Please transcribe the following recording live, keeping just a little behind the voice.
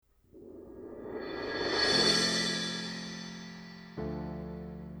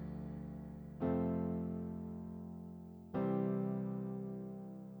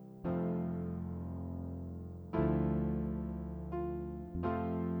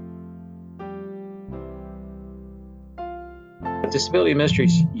disability ministry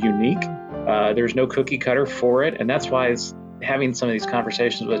is unique. There's no cookie cutter for it, and that's why having some of these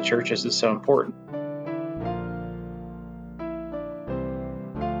conversations with churches is so important.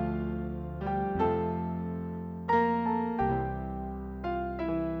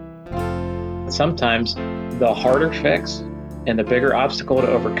 Sometimes the harder fix and the bigger obstacle to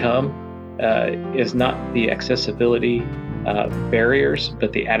overcome is not the accessibility barriers,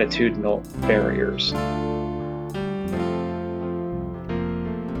 but the attitudinal barriers.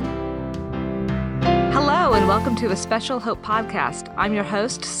 Hello, and welcome to a Special Hope podcast. I'm your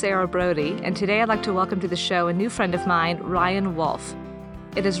host, Sarah Brody, and today I'd like to welcome to the show a new friend of mine, Ryan Wolfe.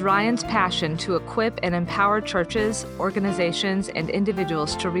 It is Ryan's passion to equip and empower churches, organizations, and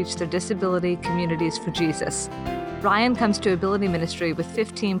individuals to reach their disability communities for Jesus. Ryan comes to Ability Ministry with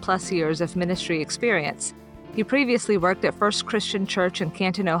 15 plus years of ministry experience. He previously worked at First Christian Church in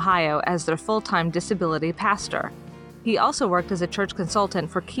Canton, Ohio as their full-time disability pastor. He also worked as a church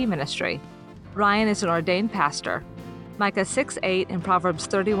consultant for Key Ministry. Ryan is an ordained pastor. Micah 6:8 and Proverbs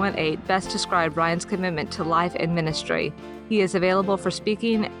 31:8 best describe Ryan's commitment to life and ministry. He is available for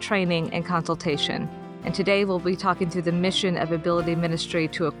speaking, training, and consultation. And today we'll be talking through the mission of Ability Ministry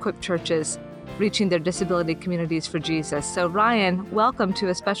to equip churches reaching their disability communities for Jesus. So Ryan, welcome to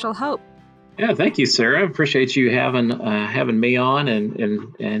A Special Hope. Yeah, thank you, Sarah. I appreciate you having me on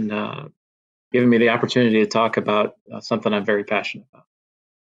and giving me the opportunity to talk about something I'm very passionate about.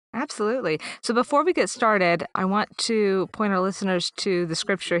 Absolutely. So before we get started, I want to point our listeners to the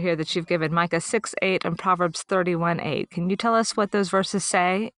scripture here that you've given, Micah 6:8 and Proverbs 31:8. Can you tell us what those verses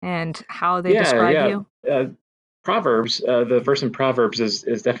say and how they describe you? Proverbs, the verse in Proverbs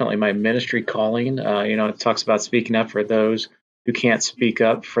is definitely my ministry calling. It talks about speaking up for those who can't speak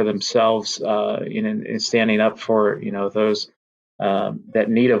up for themselves, and standing up for those that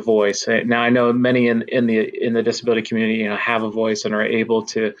need a voice. Now, I know many in the disability community, have a voice and are able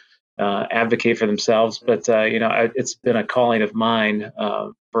to advocate for themselves. But it's been a calling of mine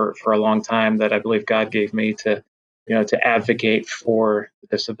for a long time that I believe God gave me to advocate for the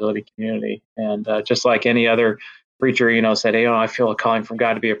disability community. And just like any other preacher, said, hey, I feel a calling from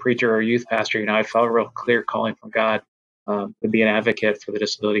God to be a preacher or a youth pastor. I felt a real clear calling from God to be an advocate for the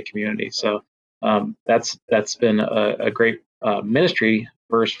disability community. So that's been a great ministry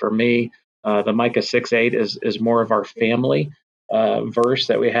verse for me. The Micah 6:8 is more of our family verse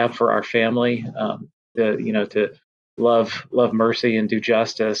that we have for our family. To love mercy and do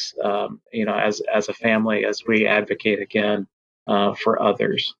justice. As a family, as we advocate again for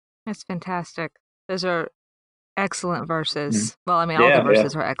others. That's fantastic. Those are excellent verses. Mm-hmm. Well, I mean, all the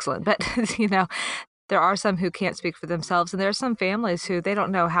verses are excellent, but there are some who can't speak for themselves, and there are some families who they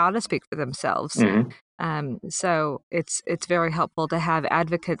don't know how to speak for themselves. Mm-hmm. So it's very helpful to have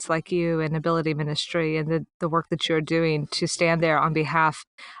advocates like you in Ability Ministry and the work that you're doing to stand there on behalf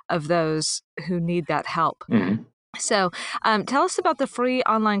of those who need that help. Mm-hmm. So tell us about the free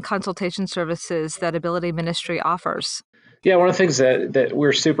online consultation services that Ability Ministry offers. Yeah, one of the things that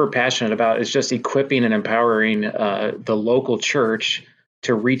we're super passionate about is just equipping and empowering the local church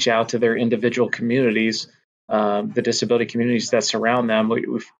to reach out to their individual communities, the disability communities that surround them.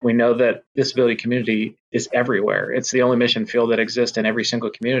 We know that disability community is everywhere. It's the only mission field that exists in every single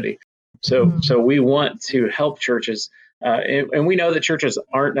community. So we want to help churches, and we know that churches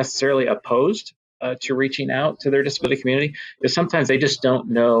aren't necessarily opposed to reaching out to their disability community, because sometimes they just don't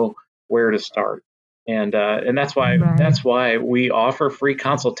know where to start. And that's why we offer free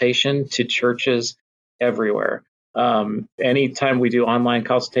consultation to churches everywhere. Anytime we do online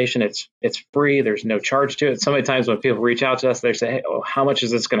consultation, it's free. There's no charge to it. So many times when people reach out to us, they say, hey, how much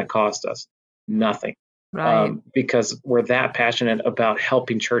is this going to cost us? Nothing. Right. Because we're that passionate about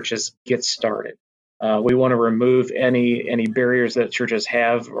helping churches get started. We want to remove any barriers that churches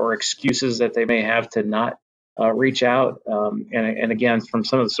have or excuses that they may have to not reach out. And again, from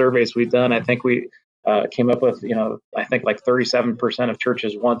some of the surveys we've done, I think we came up with, I think like 37% of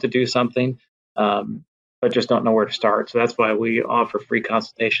churches want to do something, but just don't know where to start. So that's why we offer free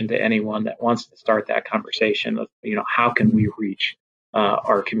consultation to anyone that wants to start that conversation of, how can we reach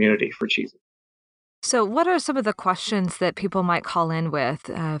our community for Jesus? So what are some of the questions that people might call in with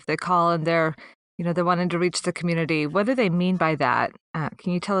if they call and they're wanting to reach the community? What do they mean by that?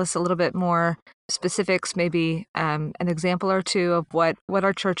 Can you tell us a little bit more specifics, maybe an example or two of what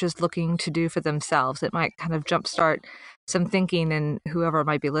our church is looking to do for themselves? It might kind of jumpstart some thinking in whoever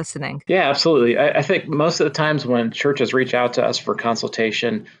might be listening. Yeah, absolutely. I think most of the times when churches reach out to us for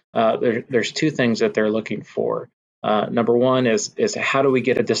consultation, there's two things that they're looking for. Number one is how do we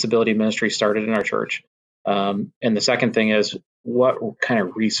get a disability ministry started in our church? And the second thing is, what kind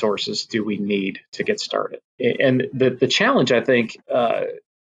of resources do we need to get started? And the challenge, I think,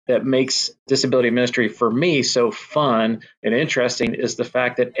 that makes disability ministry for me so fun and interesting is the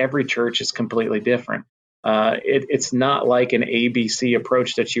fact that every church is completely different. It's not like an ABC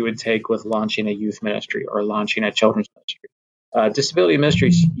approach that you would take with launching a youth ministry or launching a children's ministry. Disability ministry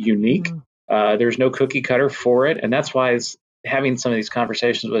is unique. There's no cookie cutter for it, and that's why having some of these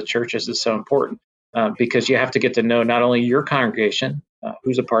conversations with churches is so important, because you have to get to know not only your congregation,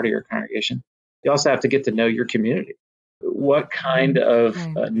 who's a part of your congregation, you also have to get to know your community. What kind of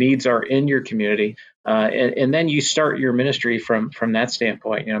needs are in your community, and then you start your ministry from that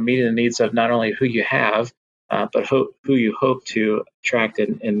standpoint. Meeting the needs of not only who you have, but who you hope to attract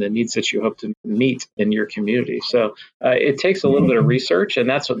and the needs that you hope to meet in your community. So it takes a little bit of research, and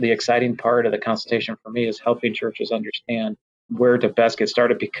that's what the exciting part of the consultation for me is helping churches understand where to best get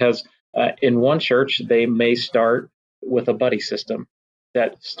started. Because in one church, they may start with a buddy system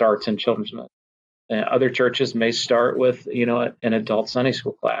that starts in children's ministry. Other churches may start with, an adult Sunday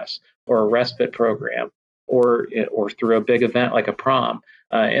school class or a respite program, or through a big event like a prom.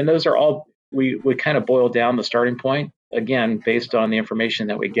 And those are all we kind of boil down the starting point again based on the information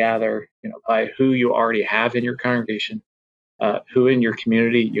that we gather, by who you already have in your congregation, who in your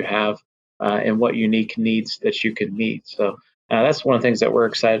community you have, and what unique needs that you can meet. So that's one of the things that we're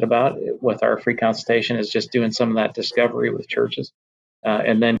excited about with our free consultation is just doing some of that discovery with churches.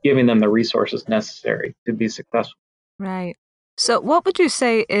 And then giving them the resources necessary to be successful. Right. So, what would you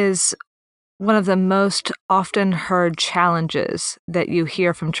say is one of the most often heard challenges that you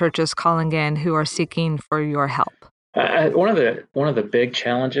hear from churches calling in who are seeking for your help? One of the big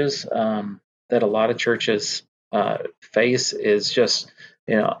challenges that a lot of churches face is just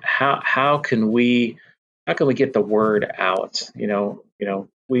how can we get the word out?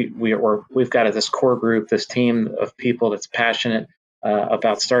 We've got this core group, this team of people that's passionate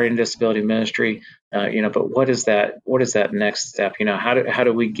about starting disability ministry. But what is that? What is that next step? How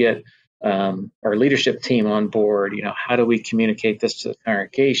do we get our leadership team on board? How do we communicate this to the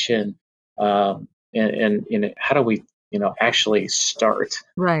congregation? And how do we actually start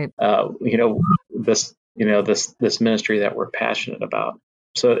Right. this ministry that we're passionate about?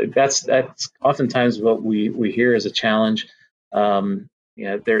 So that's oftentimes what we hear as a challenge. There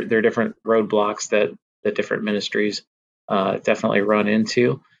are different roadblocks that different ministries definitely run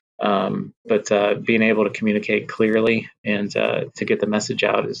into. But being able to communicate clearly and to get the message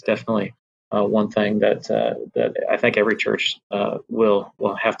out is definitely one thing that I think every church will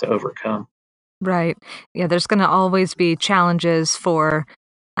have to overcome. Right. Yeah, there's gonna always be challenges for,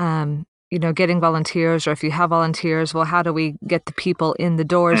 getting volunteers, or if you have volunteers, well, how do we get the people in the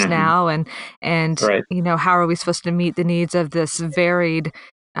doors Hmm. now? And, Right. how are we supposed to meet the needs of this varied,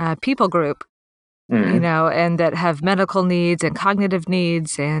 people group, Hmm. and that have medical needs and cognitive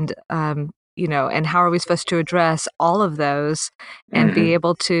needs and how are we supposed to address all of those and Hmm. be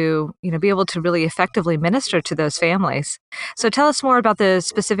able to really effectively minister to those families. So tell us more about the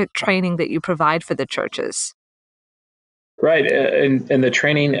specific training that you provide for the churches. Right, and the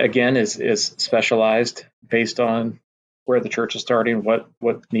training again is specialized based on where the church is starting, what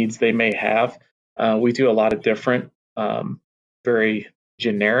needs they may have. We do a lot of different, very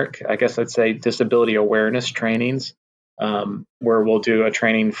generic, I guess I'd say, disability awareness trainings, where we'll do a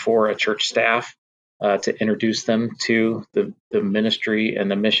training for a church staff to introduce them to the ministry and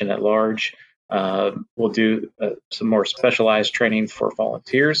the mission at large. We'll do some more specialized training for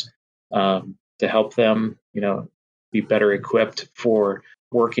volunteers to help them, be better equipped for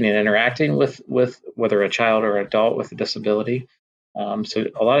working and interacting with whether a child or adult with a disability. So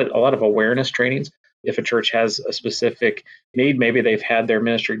a lot of awareness trainings. If a church has a specific need, maybe they've had their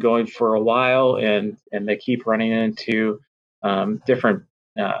ministry going for a while and they keep running into different.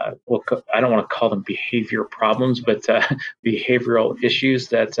 I don't want to call them behavior problems, but behavioral issues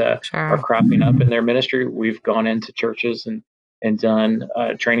that are Sure. cropping up in their ministry. We've gone into churches and done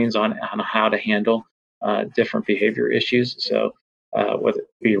trainings on how to handle different behavior issues. So with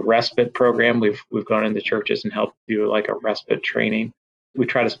the respite program, we've gone into churches and helped do like a respite training. We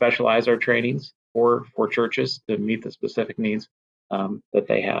try to specialize our trainings for churches to meet the specific needs that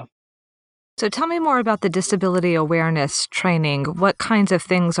they have. So tell me more about the disability awareness training. What kinds of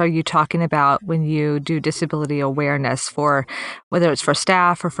things are you talking about when you do disability awareness for whether it's for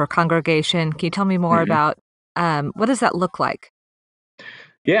staff or for congregation? Can you tell me more Mhm. about what does that look like?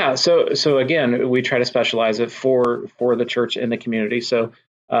 Yeah, so again, we try to specialize it for the church and the community. So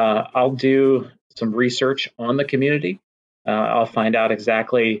I'll do some research on the community. I'll find out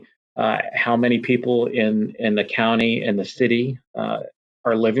exactly how many people in the county and the city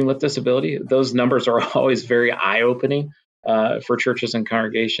are living with disability. Those numbers are always very eye opening for churches and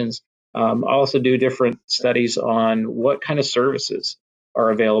congregations. I also do different studies on what kind of services are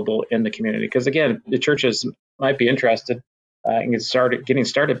available in the community. Because again, the churches might be interested in getting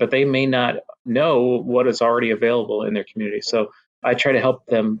started, but they may not know what is already available in their community. So I try to help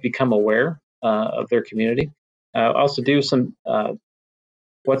them become aware of their community. I also do some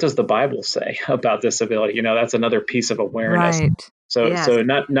what does the Bible say about disability? That's another piece of awareness. Right. So Yes.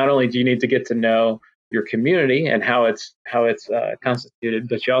 not only do you need to get to know your community and how it's constituted,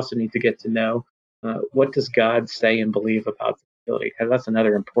 but you also need to get to know what does God say and believe about disability, because that's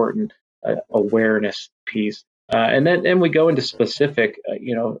another important awareness piece. And then we go into specific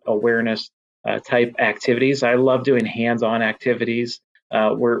awareness type activities. I love doing hands-on activities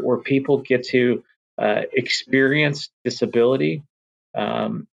where people get to experience disability,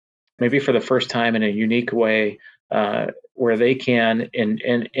 maybe for the first time in a unique way, where they can,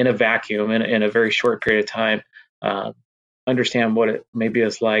 in a vacuum, in a very short period of time, understand what it maybe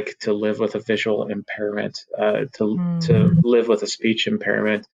is like to live with a visual impairment, to live with a speech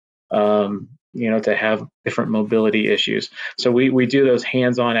impairment, to have different mobility issues. So we do those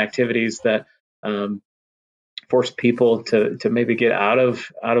hands-on activities that force people to maybe get out of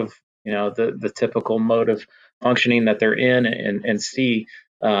the typical mode of functioning that they're in, and see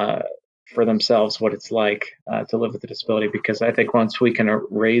for themselves what it's like to live with a disability. Because I think once we can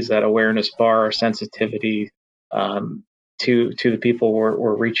raise that awareness bar, sensitivity to the people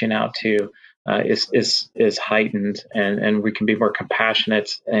we're reaching out to, is heightened, and we can be more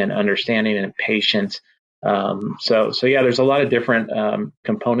compassionate and understanding and patient. So yeah, there's a lot of different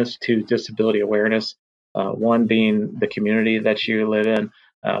components to disability awareness. One being the community that you live in,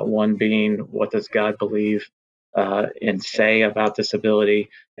 one being what does God believe and say about disability,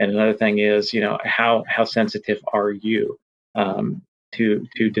 and another thing is, how sensitive are you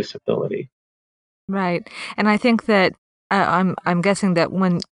to disability? Right. And I think that I'm guessing that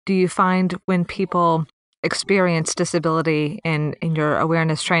when do you find when people experience disability in your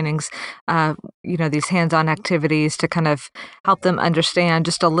awareness trainings, these hands-on activities to kind of help them understand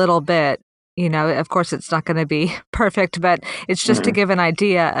just a little bit, of course it's not going to be perfect, but it's just to Hmm. give an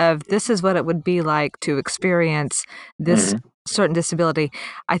idea of this is what it would be like to experience this Hmm. certain disability.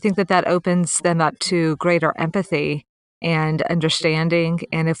 I think that opens them up to greater empathy and understanding.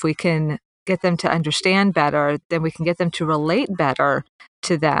 And if we can get them to understand better, then we can get them to relate better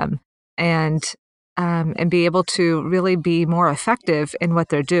to them, and be able to really be more effective in what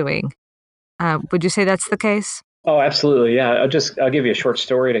they're doing. Would you say that's the case? Oh, absolutely. Yeah. I'll give you a short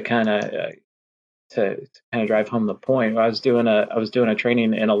story to kind of drive home the point. I was doing a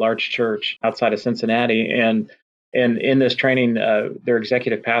training in a large church outside of Cincinnati, and in this training, their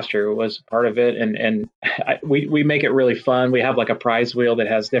executive pastor was part of it, and we make it really fun. We have like a prize wheel that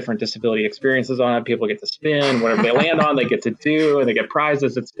has different disability experiences on it. People get to spin whatever they land on, they get to do, and they get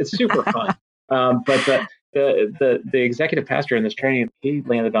prizes. It's super fun. But the executive pastor in this training, he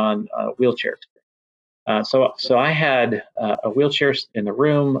landed on wheelchairs. So I had a wheelchair in the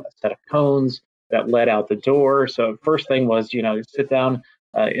room, a set of cones that led out the door. So first thing was, sit down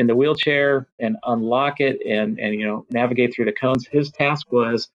in the wheelchair and unlock it, and navigate through the cones. His task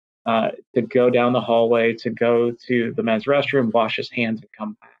was to go down the hallway, to go to the men's restroom, wash his hands, and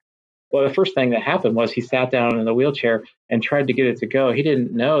come back. Well, the first thing that happened was he sat down in the wheelchair and tried to get it to go. He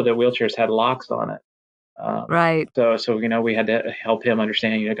didn't know that wheelchairs had locks on it. Um, Right. so we had to help him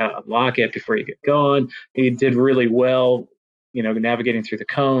understand. Got to unlock it before you get going. He did really well, navigating through the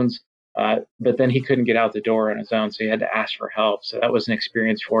cones. But then he couldn't get out the door on his own, so he had to ask for help. So that was an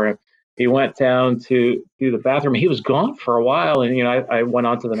experience for him. He went down to the bathroom. He was gone for a while, and I went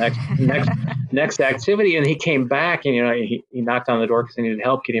on to the next activity, and he came back, and he knocked on the door because he needed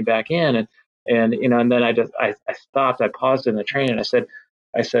help getting back in, and then I stopped. I paused in the train, and I said,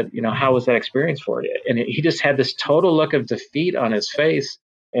 how was that experience for you? And he just had this total look of defeat on his face,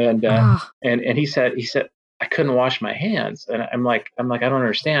 and Oh, and he said, I couldn't wash my hands, and I'm like, I don't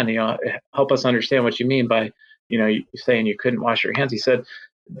understand. Help us understand what you mean by, you saying you couldn't wash your hands. He said,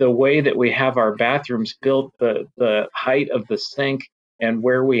 the way that we have our bathrooms built, the height of the sink, and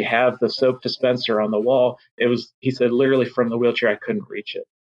where we have the soap dispenser on the wall, he said, literally from the wheelchair, I couldn't reach it.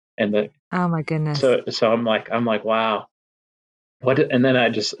 And oh my goodness. so I'm like, wow. And then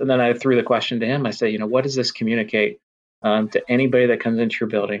I threw the question to him. I said, what does this communicate to anybody that comes into your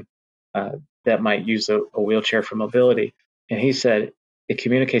building uh, that might use a wheelchair for mobility? And he said, it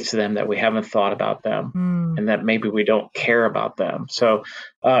communicates to them that we haven't thought about them, Mm, and that maybe we don't care about them. So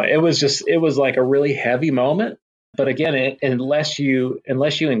it was like a really heavy moment. But again, unless you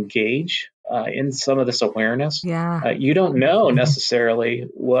engage in some of this awareness. Yeah. You don't know necessarily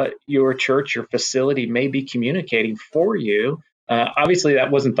what your church or facility may be communicating for you. Obviously,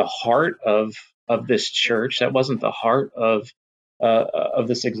 that wasn't the heart of this church. That wasn't the heart of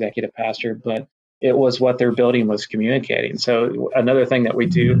this executive pastor, but it was what their building was communicating. So another thing that we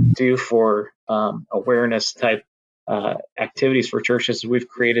do for awareness type activities for churches, we've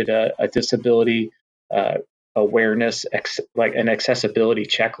created a disability uh, awareness, like an accessibility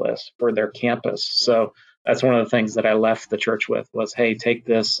checklist for their campus. So that's one of the things that I left the church with was, hey, take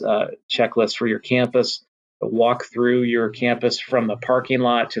this checklist for your campus, walk through your campus from the parking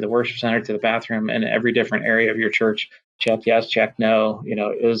lot to the worship center to the bathroom and every different area of your church. Check yes, check no.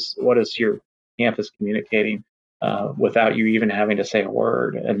 What is your campus communicating without you even having to say a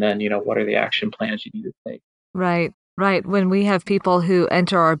word? And then, what are the action plans you need to take? Right, right. When we have people who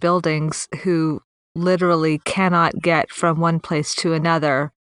enter our buildings who literally cannot get from one place to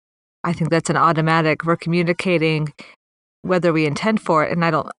another, I think that's an automatic. We're communicating whether we intend for it, and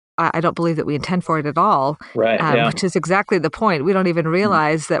I don't believe that we intend for it at all, Right. Yeah. which is exactly the point. We don't even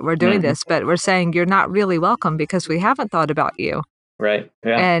realize that we're doing Mm-hmm. this, but we're saying you're not really welcome because we haven't thought about you. Right.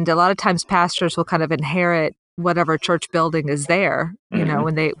 Yeah. And a lot of times pastors will kind of inherit whatever church building is there, Mm-hmm.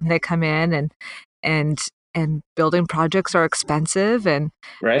 when they come in and and building projects are expensive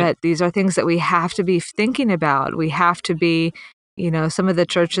Right. but these are things that we have to be thinking about. We have to be, some of the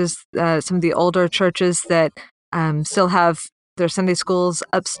churches, some of the older churches that still have their Sunday schools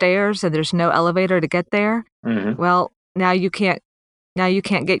upstairs and there's no elevator to get there. Mm-hmm. Well, now you can't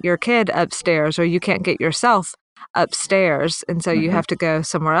get your kid upstairs or you can't get yourself upstairs. And so you Mm-hmm. have to go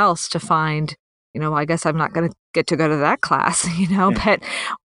somewhere else to find, I guess I'm not going to get to go to that class, Mm. but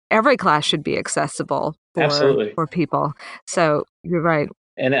every class should be accessible for Absolutely. for people. So you're right.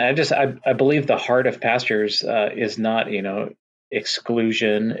 And I believe the heart of pastors is not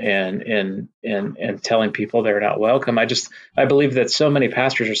exclusion and telling people they're not welcome. I believe that so many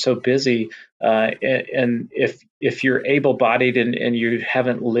pastors are so busy, and if you're able-bodied and you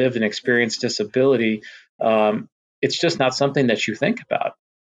haven't lived and experienced disability, it's just not something that you think about.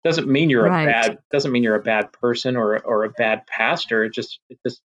 Right. Doesn't mean you're a bad person or a bad pastor. It's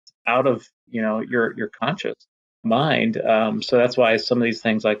just out of your conscious mind. So that's why some of these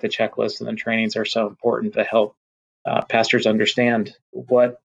things like the checklist and the trainings are so important to help pastors understand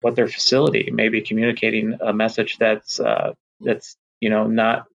what their facility may be communicating a message that's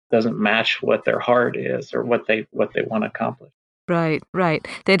not doesn't match what their heart is or what they want to accomplish. Right, right.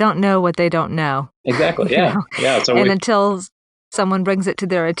 They don't know what they don't know, Exactly. you Yeah. know? Yeah. So And we. until someone brings it to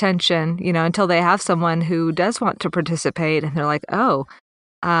their attention, until they have someone who does want to participate and they're like, "Oh,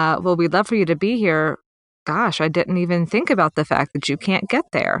 well, we'd love for you to be here. Gosh, I didn't even think about the fact that you can't get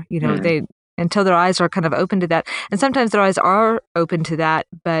there." Mhm. They until their eyes are kind of open to that. And sometimes their eyes are open to that,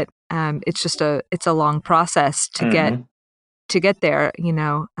 but it's a long process Mhm. to get there.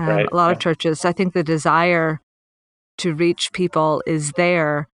 Right. A lot of Yeah. churches, I think the desire to reach people is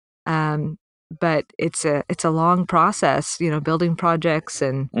there. Um, but it's a long process, building projects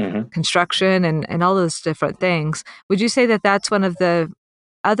and Mhm. construction and all those different things. Would you say that that's one of the,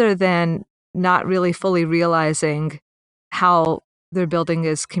 other than not really fully realizing how their building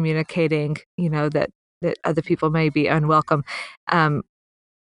is communicating, that other people may be unwelcome, um,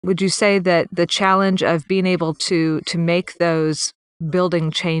 would you say that the challenge of being able to make those building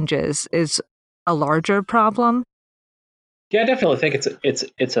changes is a larger problem? Yeah, I definitely think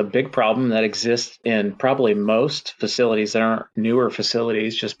it's a big problem that exists in probably most facilities that aren't newer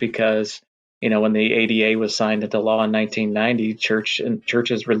facilities, just because when the ADA was signed into law in 1990,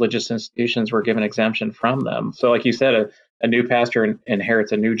 churches, religious institutions were given exemption from them. So, like you said, a new pastor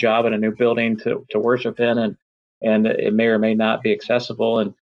inherits a new job and a new building to worship in, and it may or may not be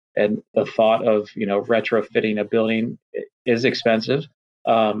accessible. And the thought of retrofitting a building is expensive.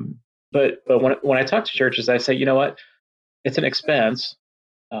 Um, but when I talk to churches, I say, you know what? It's an expense,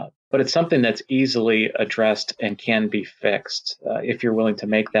 but it's something that's easily addressed and can be fixed if you're willing to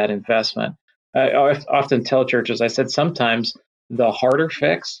make that investment. I often tell churches, I said sometimes the harder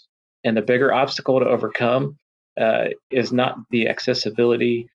fix and the bigger obstacle to overcome is not the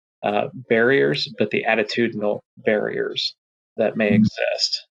accessibility barriers, but the attitudinal barriers that may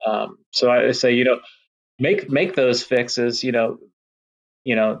exist. So I say, make those fixes.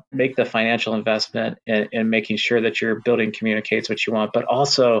 Make the financial investment in making sure that your building communicates what you want, but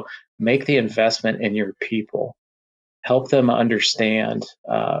also make the investment in your people. Help them understand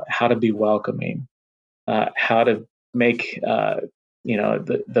how to be welcoming, how to make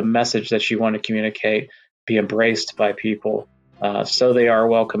the message that you want to communicate be embraced by people. so they are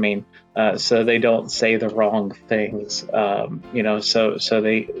welcoming, so they don't say the wrong things. So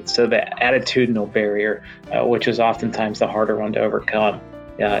the attitudinal barrier, which is oftentimes the harder one to overcome,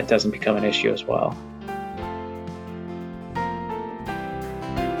 it doesn't become an issue as well.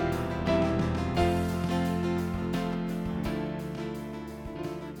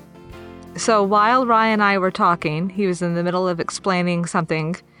 So while Ryan and I were talking, he was in the middle of explaining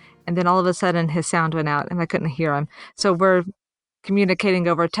something, and then all of a sudden his sound went out and I couldn't hear him. So we're communicating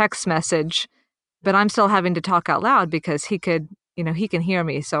over text message, but I'm still having to talk out loud because he can hear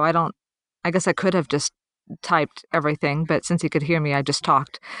me. So I guess I could have just typed everything, but since he could hear me, I just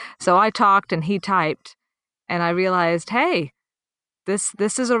talked. So I talked and he typed, and I realized, hey,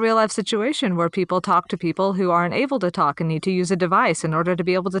 this is a real life situation where people talk to people who aren't able to talk and need to use a device in order to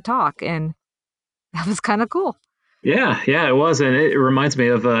be able to talk. And that was kind of cool. Yeah, it was, and it reminds me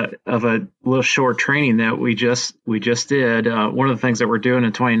of a little short training that we just did. One of the things that we're doing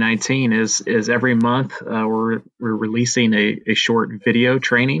in 2019 is every month we're releasing a short video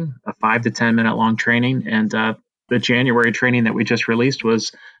training, a 5 to 10 minute long training, and the January training that we just released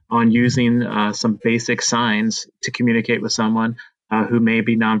was on using some basic signs to communicate with someone who may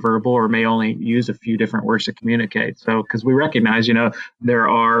be nonverbal or may only use a few different words to communicate. So, because we recognize, there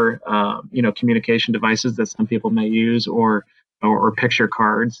are, communication devices that some people may use or picture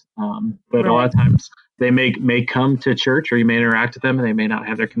cards, but a lot of times they may come to church or you may interact with them and they may not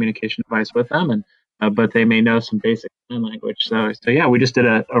have their communication device with them, and but they may know some basic sign language. So yeah, we just did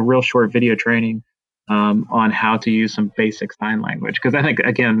a real short video training on how to use some basic sign language, because I think,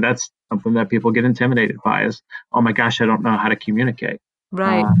 again, that's something that people get intimidated by is, oh my gosh, I don't know how to communicate.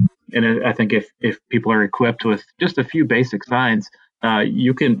 Right. And I think if people are equipped with just a few basic signs,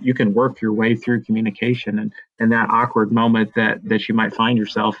 you can work your way through communication, and that awkward moment that you might find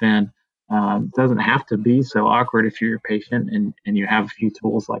yourself in doesn't have to be so awkward if you're patient and you have a few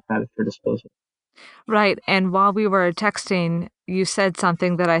tools like that at your disposal. Right. And while we were texting, you said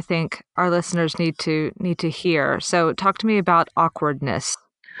something that I think our listeners need to hear. So talk to me about awkwardness.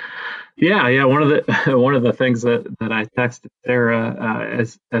 Yeah. One of the one of the things that I texted Sarah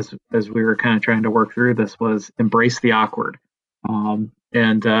as we were kind of trying to work through this was embrace the awkward. I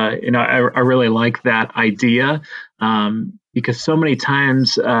really like that idea because so many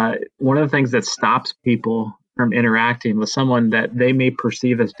times one of the things that stops people from interacting with someone that they may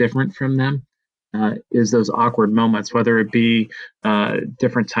perceive as different from them is those awkward moments, whether it be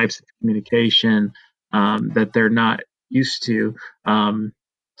different types of communication that they're not used to.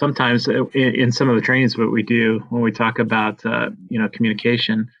 Sometimes in some of the trainings, what we do when we talk about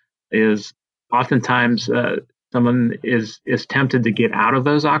communication is oftentimes someone is tempted to get out of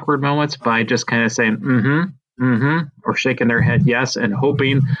those awkward moments by just kind of saying or shaking their head yes and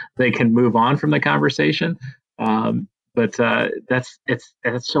hoping they can move on from the conversation. But that's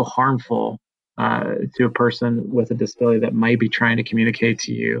so harmful to a person with a disability that might be trying to communicate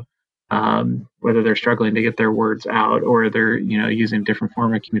to you, whether they're struggling to get their words out or they're using a different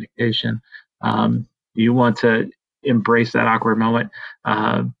form of communication. You want to embrace that awkward moment.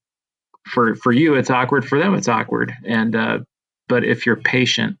 For you, it's awkward. For them, it's awkward. And but if you're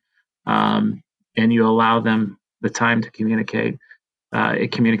patient and you allow them the time to communicate,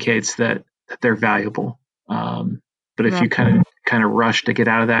 it communicates that they're valuable. But if you kind of rush to get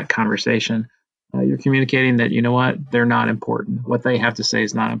out of that conversation, you're communicating that, you know what, they're not important. What they have to say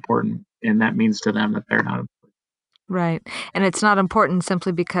is not important, and that means to them that they're not important. Right. And it's not important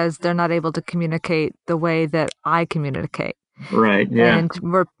simply because they're not able to communicate the way that I communicate. Right. Yeah. And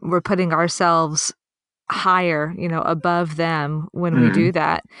we're putting ourselves higher, above them when we do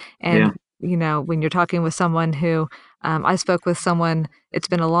that. And when you're talking with someone who I spoke with someone, it's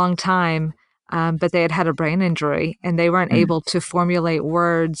been a long time, but they had a brain injury and they weren't able to formulate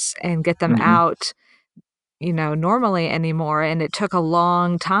words and get them out, normally anymore. And it took a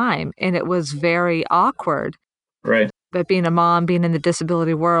long time and it was very awkward. Right. But being a mom, being in the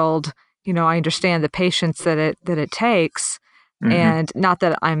disability world, I understand the patience that it takes. And not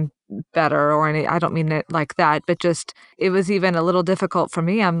that I'm better or I don't mean it like that, but just it was even a little difficult for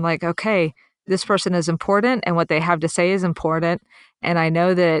me. I'm like, okay, this person is important and what they have to say is important. And I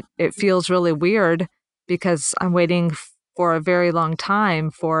know that it feels really weird because I'm waiting for a very long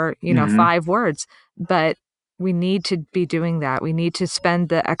time for, 5 words, but we need to be doing that. We need to spend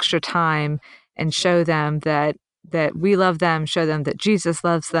the extra time and show them that we love them, show them that Jesus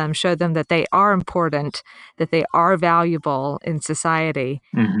loves them, show them that they are important, that they are valuable in society.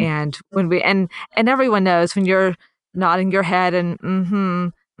 And when and everyone knows when you're nodding your head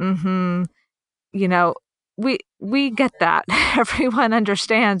and we get that. Everyone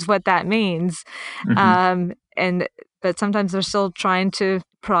understands what that means. And but sometimes they're still trying to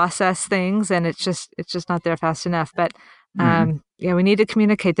process things, and it's just not there fast enough. But Hmm. yeah, we need to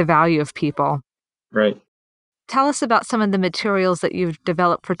communicate the value of people. Right. Tell us about some of the materials that you've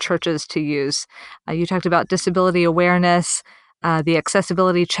developed for churches to use. You talked about disability awareness, the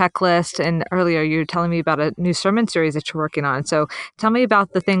accessibility checklist, and earlier you were telling me about a new sermon series that you're working on. So tell me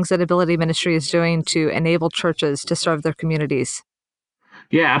about the things that Ability Ministry is doing to enable churches to serve their communities.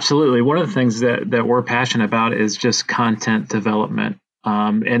 Yeah, absolutely. One of the things that we're passionate about is just content development.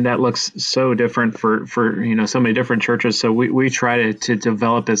 And that looks so different for so many different churches. So we try to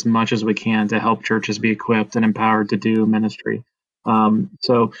develop as much as we can to help churches be equipped and empowered to do ministry.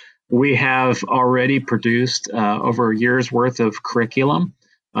 So we have already produced over a year's worth of curriculum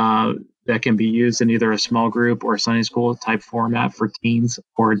uh, that can be used in either a small group or Sunday school type format for teens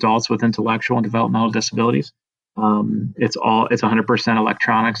or adults with intellectual and developmental disabilities. It's 100%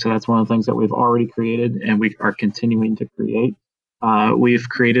 electronic, so that's one of the things that we've already created and we are continuing to create. We've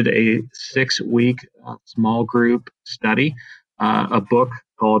created a 6-week small group study, a book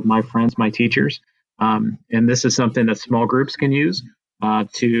called My Friends, My Teachers, and this is something that small groups can use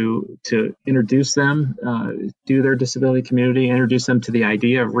to introduce them to their disability community, introduce them to the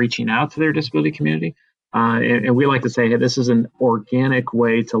idea of reaching out to their disability community. And we like to say, hey, this is an organic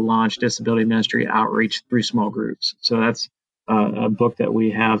way to launch disability ministry outreach through small groups. So that's a book that we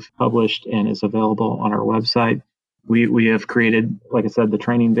have published and is available on our website. We have created, like I said, the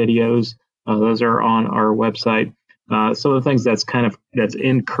training videos. Those are on our website. Some of the things that's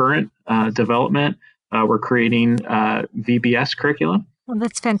in current development. We're creating VBS curriculum. Well,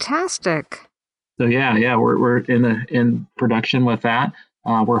 that's fantastic. So yeah, we're in production with that.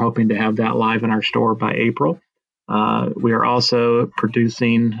 We're hoping to have that live in our store by April. We are also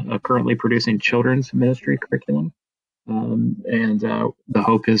currently producing children's ministry curriculum, and the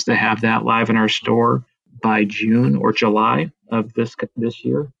hope is to have that live in our store by June or July of this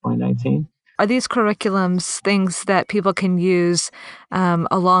year, 2019. Are these curriculums things that people can use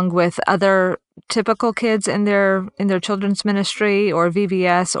along with other typical kids in their children's ministry or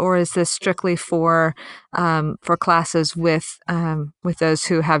VBS, or is this strictly for classes with those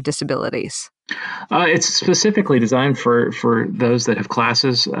who have disabilities? It's specifically designed for those that have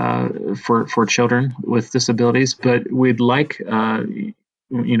classes for children with disabilities, but we'd like it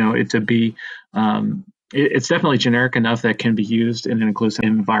to be. It's definitely generic enough that can be used in an inclusive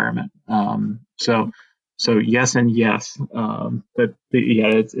environment. So yes and yes, but yeah,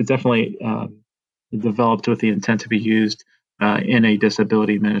 it's definitely developed with the intent to be used in a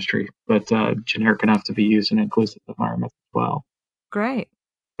disability ministry, but generic enough to be used in an inclusive environment as well. Great.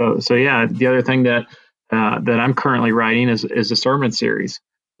 So yeah, the other thing that I'm currently writing is a sermon series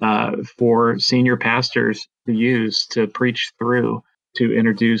for senior pastors to use to preach through to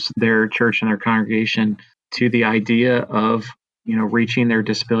introduce their church and their congregation to the idea of reaching their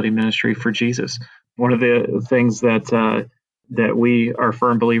disability ministry for Jesus. One of the things that we are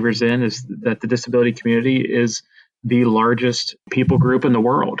firm believers in is that the disability community is the largest people group in the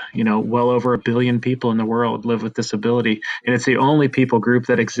world. Well over 1 billion people in the world live with disability, and it's the only people group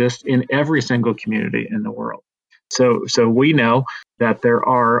that exists in every single community in the world. So we know that there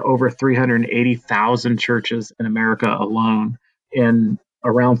are over 380,000 churches in America alone, and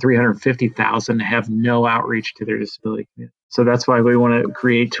around 350,000 have no outreach to their disability community. So that's why we want to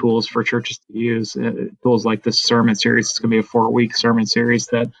create tools for churches to use, tools like this sermon series. It's going to be a 4-week sermon series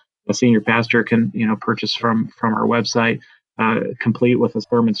that a senior pastor can purchase from our website, complete with a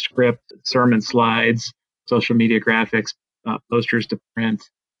sermon script, sermon slides, social media graphics, posters to print,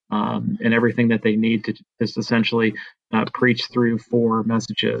 and everything that they need to just essentially preach through 4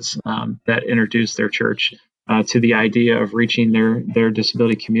 messages that introduce their church to the idea of reaching their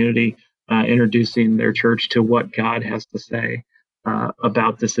disability community, introducing their church to what God has to say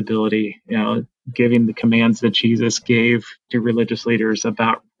about disability, giving the commands that Jesus gave to religious leaders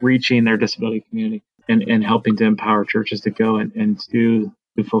about reaching their disability community and helping to empower churches to go and to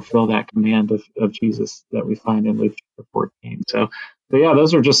fulfill that command of Jesus that we find in Luke chapter 14. So yeah,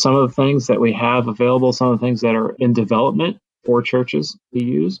 those are just some of the things that we have available, some of the things that are in development for churches to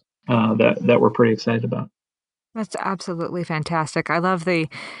use that we're pretty excited about. That's absolutely fantastic. I love that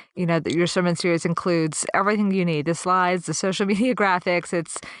your sermon series includes everything you need, the slides, the social media graphics.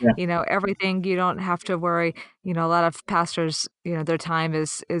 It's, Yeah. everything. You don't have to worry. A lot of pastors, their time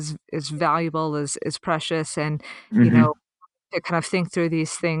is valuable, is precious. And, Hmm. to kind of think through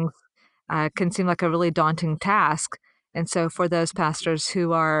these things can seem like a really daunting task. And so for those pastors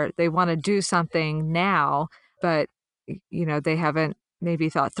they want to do something now, but they haven't maybe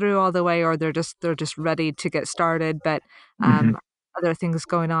thought through all the way, or they're just ready to get started. But Hmm. other things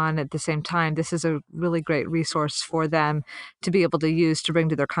going on at the same time, this is a really great resource for them to be able to use to bring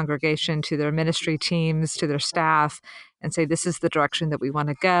to their congregation, to their ministry teams, to their staff, and say, this is the direction that we want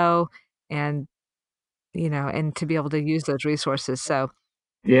to go. And, and to be able to use those resources. So,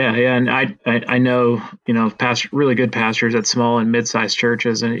 Yeah, yeah, and I know really good pastors at small and mid-sized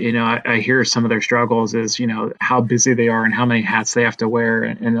churches, and I hear some of their struggles is how busy they are and how many hats they have to wear,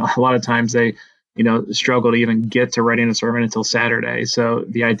 and a lot of times they struggle to even get to writing a sermon until Saturday. So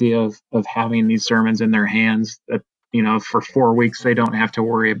the idea of having these sermons in their hands that for 4 weeks they don't have to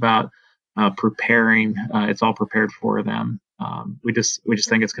worry about preparing, it's all prepared for them. We just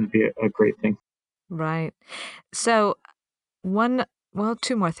think it's going to be a great thing. right. So, One well,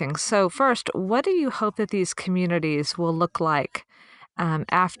 two more things. So first, what do you hope that these communities will look like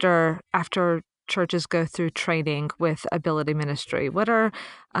after churches go through training with ability ministry? What are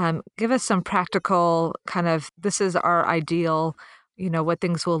give us some practical kind of this is our ideal, what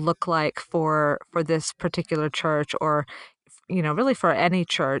things will look like for this particular church or really for any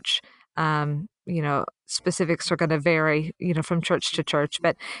church. Specifics are going to vary, from church to church,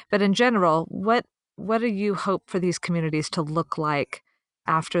 but in general, what do you hope for these communities to look like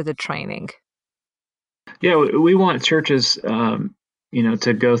after the training? Yeah, we want churches,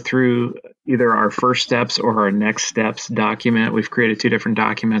 to go through either our first steps or our next steps document. We've created two different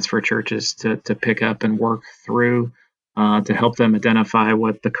documents for churches to pick up and work through to help them identify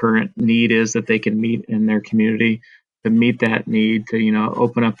what the current need is that they can meet in their community. To meet that need, to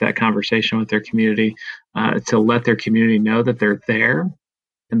open up that conversation with their community, to let their community know that they're there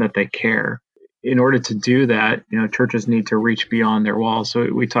and that they care. In order to do that, churches need to reach beyond their walls.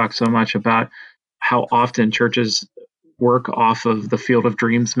 So we talk so much about how often churches work off of the field of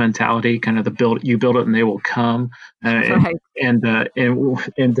dreams mentality, kind of you build it and they will come. Right.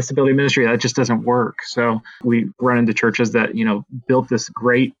 In disability ministry, that just doesn't work. So we run into churches that built this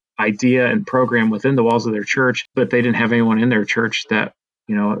great idea and program within the walls of their church, but they didn't have anyone in their church that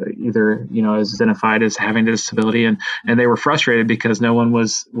either is identified as having a disability, and they were frustrated because no one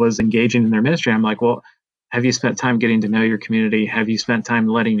was engaging in their ministry. I'm like, well, have you spent time getting to know your community? Have you spent time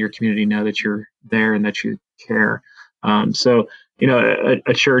letting your community know that you're there and that you care? So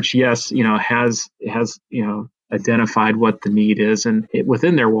a church, yes, has identified what the need is, and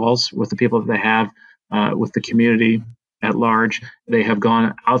within their walls, with the people that they have, with the community at large, they have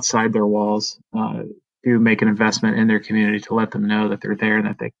gone outside their walls to make an investment in their community, to let them know that they're there and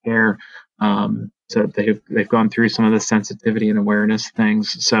that they care. So they've gone through some of the sensitivity and awareness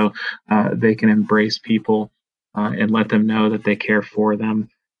things, so they can embrace people and let them know that they care for them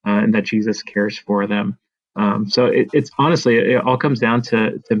and that Jesus cares for them. So it's honestly, it all comes down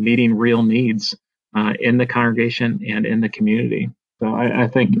to meeting real needs in the congregation and in the community. So I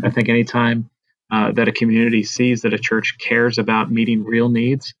think anytime that a community sees that a church cares about meeting real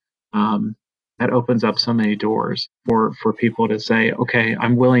needs, that opens up so many doors for people to say, okay,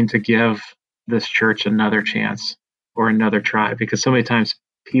 I'm willing to give this church another chance or another try, because so many times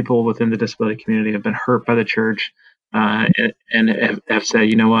people within the disability community have been hurt by the church and have said,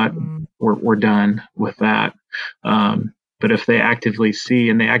 you know what, Mm, we're done with that. But if they actively see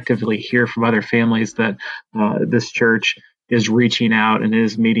and they actively hear from other families that this church is reaching out and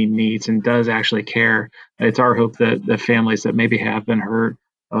is meeting needs and does actually care, it's our hope that the families that maybe have been hurt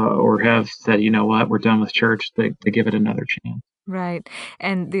or have said, you know what, we're done with church, to give it another chance. right.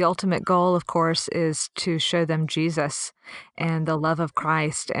 And the ultimate goal, of course, is to show them Jesus and the love of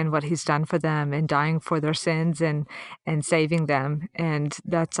Christ and what he's done for them and dying for their sins and saving them. And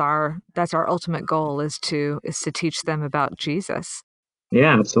that's our ultimate goal is to teach them about Jesus.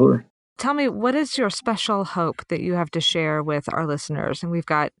 Yeah, absolutely. Tell me, what is your special hope that you have to share with our listeners? And we've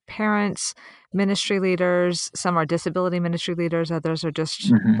got parents, ministry leaders, some are disability ministry leaders, others are just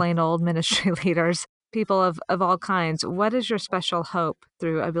hmm plain old ministry leaders, people of all kinds. What is your special hope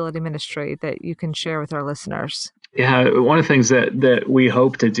through ability ministry that you can share with our listeners? Yeah, one of the things that we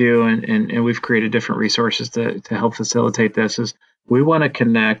hope to do, and we've created different resources to help facilitate this, is we want to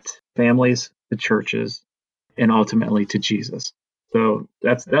connect families to churches and ultimately to Jesus. So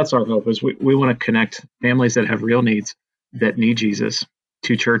that's our hope, is we want to connect families that have real needs, that need Jesus,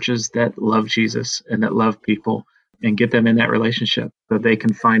 to churches that love Jesus and that love people, and get them in that relationship so they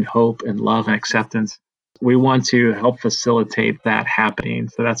can find hope and love and acceptance. We want to help facilitate that happening.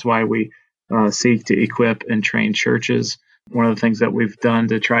 So that's why we seek to equip and train churches. One of the things that we've done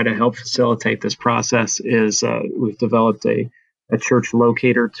to try to help facilitate this process is we've developed a church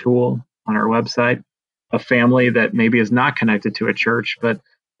locator tool on our website. A family that maybe is not connected to a church, but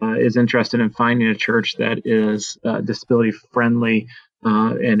is interested in finding a church that is disability friendly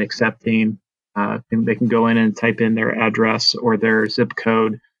and accepting, And they can go in and type in their address or their zip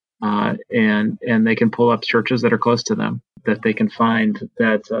code, and they can pull up churches that are close to them that they can find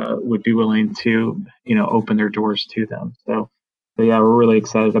that would be willing to, open their doors to them. So yeah, we're really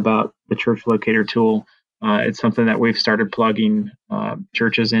excited about the church locator tool. It's something that we've started plugging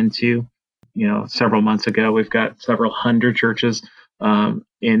churches into. Several months ago, we've got several hundred churches in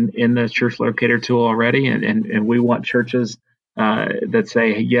the church locator tool already, and we want churches that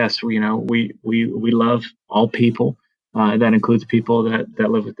say yes, we love all people. That includes people that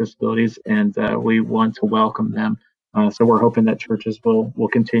live with disabilities, and we want to welcome them. So we're hoping that churches will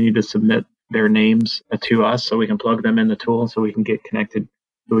continue to submit their names to us, so we can plug them in the tool, so we can get connected,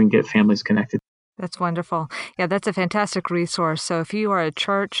 so we can get families connected. That's wonderful. Yeah, that's a fantastic resource. So if you are a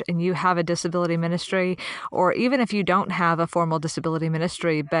church and you have a disability ministry, or even if you don't have a formal disability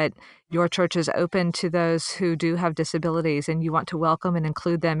ministry, but your church is open to those who do have disabilities and you want to welcome and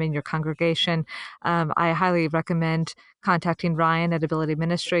include them in your congregation, I highly recommend contacting Ryan at Ability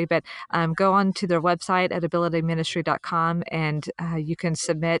Ministry. But go on to their website at abilityministry.com, and you can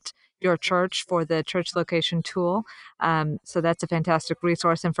submit your church for the church location tool. So that's a fantastic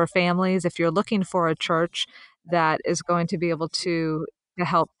resource. And for families, if you're looking for a church that is going to be able to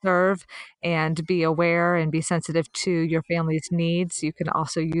help serve and be aware and be sensitive to your family's needs, you can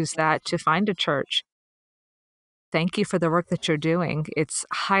also use that to find a church. Thank you for the work that you're doing. It's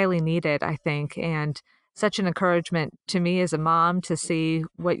highly needed, I think, and such an encouragement to me as a mom to see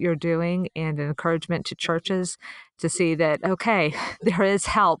what you're doing, and an encouragement to churches to see that, okay, there is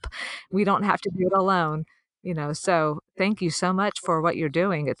help. We don't have to do it alone. So thank you so much for what you're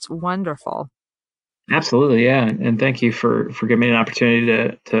doing. It's wonderful. Absolutely, yeah, and thank you for giving me an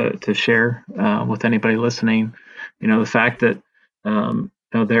opportunity to share with anybody listening. The fact that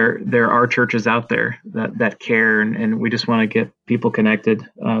there are churches out there that care, and we just want to get people connected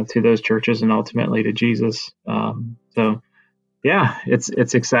to those churches and ultimately to Jesus. So yeah,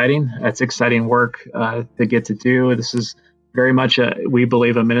 it's exciting. It's exciting work to get to do. This is very much we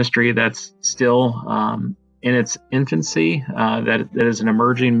believe a ministry that's still in its infancy. That is an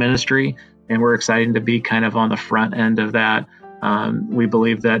emerging ministry, and we're excited to be kind of on the front end of that. We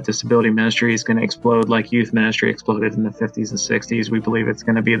believe that disability ministry is going to explode like youth ministry exploded in the 50s and 60s. We believe it's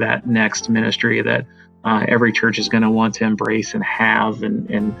going to be that next ministry that every church is going to want to embrace and have,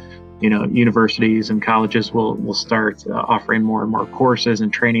 and universities and colleges will start offering more and more courses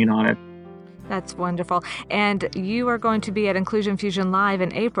and training on it. That's wonderful. And you are going to be at Inclusion Fusion Live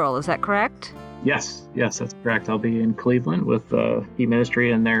in April, is that correct? Yes, that's correct. I'll be in Cleveland with Key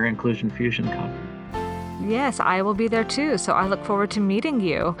Ministry and their Inclusion Fusion conference. Yes, I will be there too. So I look forward to meeting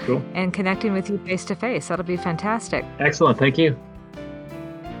you Cool. and connecting with you face to face. That'll be fantastic. Excellent. Thank you.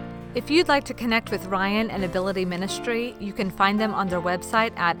 If you'd like to connect with Ryan and Ability Ministry, you can find them on their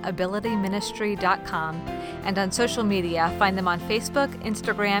website at abilityministry.com, and on social media, find them on Facebook,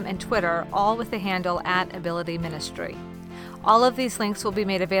 Instagram, and Twitter, all with the handle at Ability Ministry. All of these links will be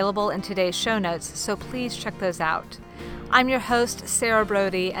made available in today's show notes, so please check those out. I'm your host, Sarah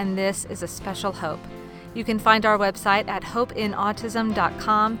Brody, and this is A Special Hope. You can find our website at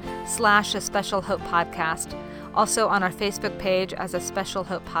hopeinautism.com/A Special Hope Podcast. Also on our Facebook page as A Special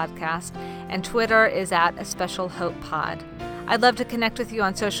Hope Podcast, and Twitter is at A Special Hope Pod. I'd love to connect with you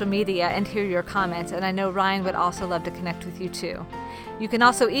on social media and hear your comments, and I know Ryan would also love to connect with you too. You can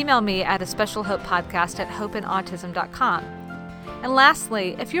also email me at aspecialhopepodcast@hopeinautism.com. And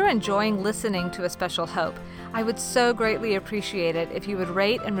lastly, if you're enjoying listening to A Special Hope, I would so greatly appreciate it if you would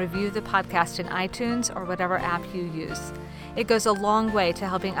rate and review the podcast in iTunes or whatever app you use. It goes a long way to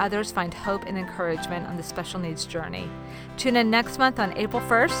helping others find hope and encouragement on the special needs journey. Tune in next month on April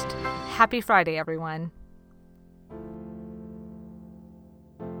 1st. Happy Friday, everyone.